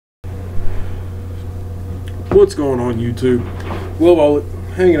What's going on, YouTube? Will Wallet,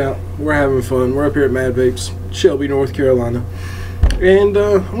 hanging out. We're having fun. We're up here at Mad Vapes, Shelby, North Carolina. And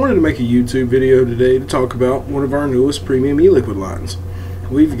I wanted to make a YouTube video today to talk about one of our newest premium e-liquid lines.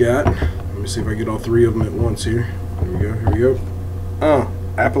 We've got, let me see if I get all three of them at once here. Here we go.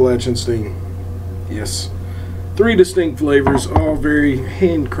 Appalachian Steam. Yes. 3 distinct flavors, all very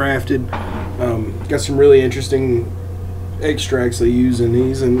handcrafted. Got some really interesting extracts they use in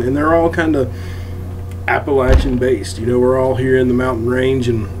these, and they're all kind of Appalachian based. You know, we're all here in the mountain range,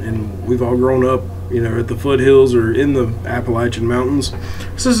 and we've all grown up, you know, at the foothills or in the Appalachian Mountains.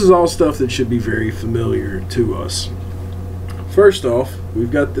 So this is all stuff that should be very familiar to us. First off,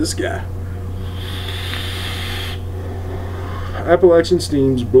 we've got this guy. Appalachian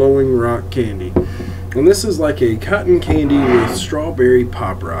Steam's Blowing Rock Candy. And this is like a cotton candy with strawberry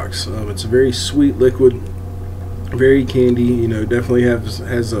pop rocks. It's a very sweet liquid, very candy, you know, definitely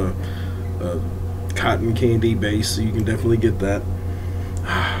has a cotton candy base, so you can definitely get that.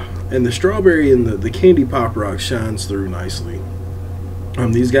 And the strawberry and the candy pop rock shines through nicely.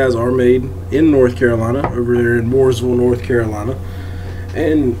 These guys are made in North Carolina, over there in Mooresville, North Carolina,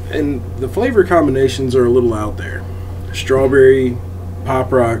 and the flavor combinations are a little out there. Strawberry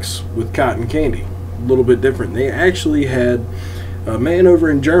pop rocks with cotton candy, a little bit different. They actually had a man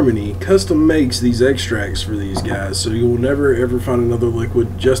over in Germany custom makes these extracts for these guys, so you will never ever find another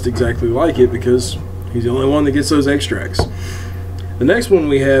liquid just exactly like it, because he's the only one that gets those extracts. The next one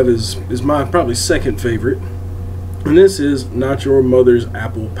we have is my probably second favorite, and this is Not Your Mother's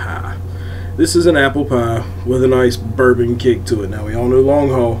Apple Pie. This is an apple pie with a nice bourbon kick to it. Now, we all know Long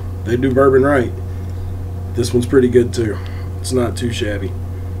Haul, they do bourbon right. This one's pretty good too. It's not too shabby.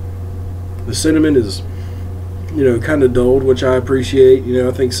 The cinnamon is, you know, kind of dulled, which I appreciate. You know,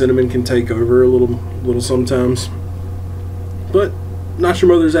 I think cinnamon can take over a little sometimes. But Not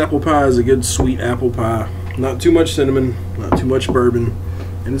Your Mother's Apple Pie is a good sweet apple pie. Not too much cinnamon, not too much bourbon,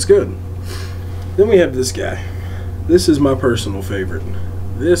 and it's good. Then we have this guy. This is my personal favorite.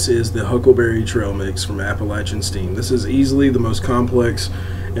 This is the Huckleberry Trail Mix from Appalachian Steam. This is easily the most complex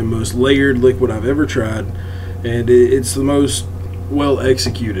and most layered liquid I've ever tried, and it's the most well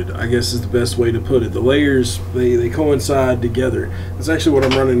executed, I guess is the best way to put it. The layers, they coincide together. That's actually what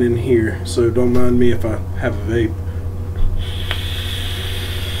I'm running in here, so don't mind me if I have a vape.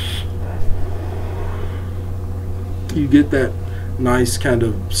 You get that nice kind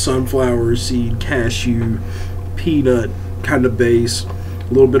of sunflower seed, cashew, peanut kind of base,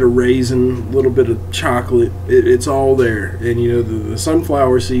 a little bit of raisin, a little bit of chocolate. It's all there. And you know, the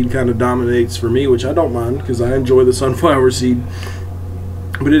sunflower seed kind of dominates for me, which I don't mind because I enjoy the sunflower seed.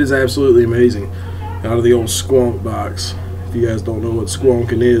 But it is absolutely amazing. Out of the old Squonk box. If you guys don't know what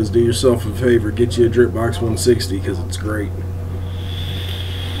squonking is, do yourself a favor, get you a Drip Box 160 because it's great.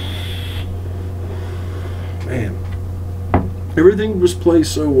 Man, everything just plays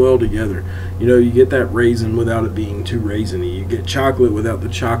so well together. You know, you get that raisin without it being too raisiny. You get chocolate without the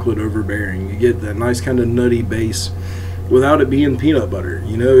chocolate overbearing. You get that nice kind of nutty base without it being peanut butter.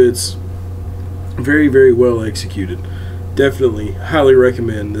 You know, it's very, very well executed. Definitely highly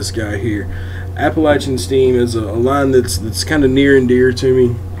recommend this guy here. Appalachian Steam is a line that's kind of near and dear to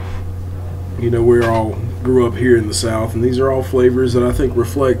me. You know, we all grew up here in the South, and these are all flavors that I think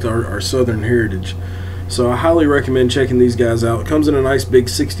reflect our Southern heritage. So I highly recommend checking these guys out. It comes in a nice big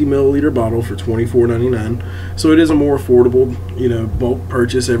 60 milliliter bottle for $24.99. So it is a more affordable, you know, bulk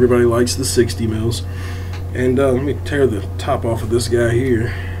purchase. Everybody likes the 60 mils. And let me tear the top off of this guy here,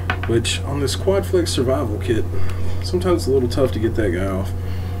 which on this Quad Flex Survival Kit, sometimes it's a little tough to get that guy off.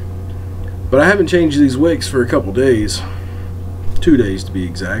 But I haven't changed these wicks for a couple days, 2 days to be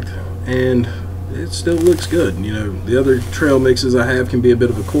exact, and it still looks good. You know, the other trail mixes I have can be a bit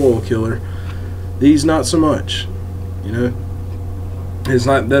of a coil killer. These not so much. You know,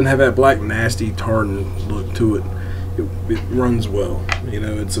 doesn't have that black nasty tartan look to it. It runs well. You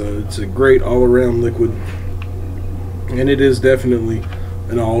know, it's a great all around liquid, and it is definitely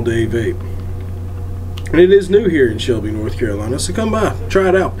an all day vape. And it is new here in Shelby, North Carolina, so come by, try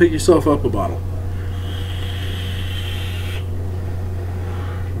it out, pick yourself up a bottle.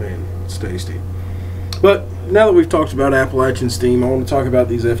 Man, it's tasty. But now that we've talked about Appalachian Steam, I want to talk about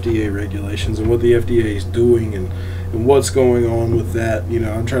these FDA regulations and what the FDA is doing and what's going on with that. You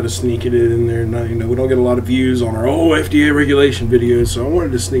know, I'm trying to sneak it in there. And you know, we don't get a lot of views on our FDA regulation videos, so I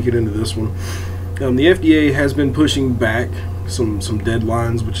wanted to sneak it into this one. The FDA has been pushing back some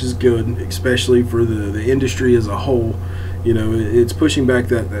deadlines, which is good, especially for the industry as a whole. You know, it's pushing back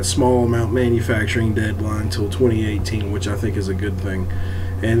that small amount manufacturing deadline till 2018, which I think is a good thing.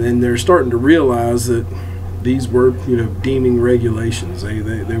 And then they're starting to realize that these were, you know, deeming regulations.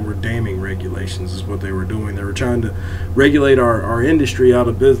 They were damning regulations is what they were doing. They were trying to regulate our industry out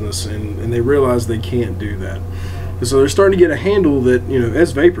of business, and they realized they can't do that. And so they're starting to get a handle that, you know,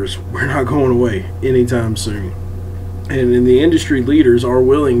 as vapors, we're not going away anytime soon. And the industry leaders are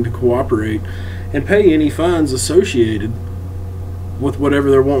willing to cooperate and pay any fines associated with whatever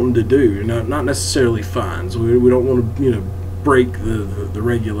they're wanting to do. Not necessarily fines. We don't want to, you know, break the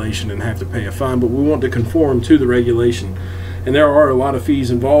regulation and have to pay a fine, but we want to conform to the regulation. And there are a lot of fees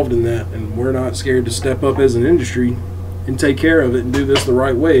involved in that, and we're not scared to step up as an industry and take care of it and do this the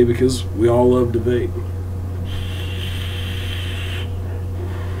right way, because we all love to vape.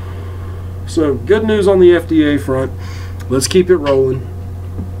 So good news on the FDA front. Let's keep it rolling.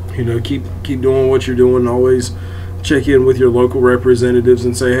 You know, keep doing what you're doing. Always check in with your local representatives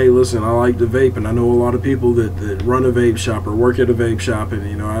and say, hey, listen, I like to vape, and I know a lot of people that run a vape shop or work at a vape shop, and,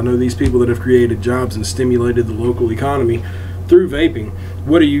 you know, I know these people that have created jobs and stimulated the local economy through vaping.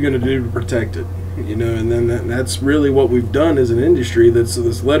 What are you going to do to protect it? You know, and then that's really what we've done as an industry that's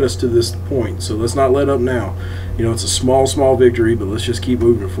led us to this point. So let's not let up now. You know, it's a small victory, but let's just keep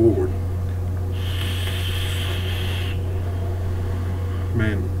moving forward.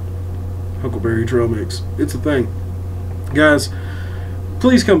 Man, Huckleberry Trail Mix, it's a thing. Guys,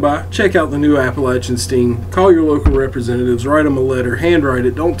 please come by, check out the new Appalachian Steam, call your local representatives, write them a letter, handwrite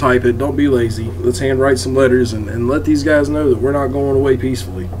it, don't type it, don't be lazy. Let's handwrite some letters and let these guys know that we're not going away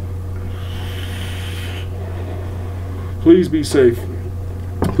peacefully. Please be safe.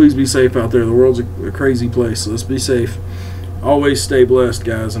 Please be safe out there. The world's a crazy place, so let's be safe. Always stay blessed,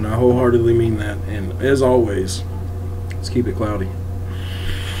 guys, and I wholeheartedly mean that. And as always, let's keep it cloudy.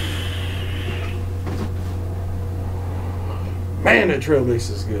 Man, that trail mix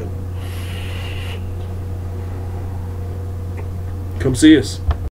is good. Come see us.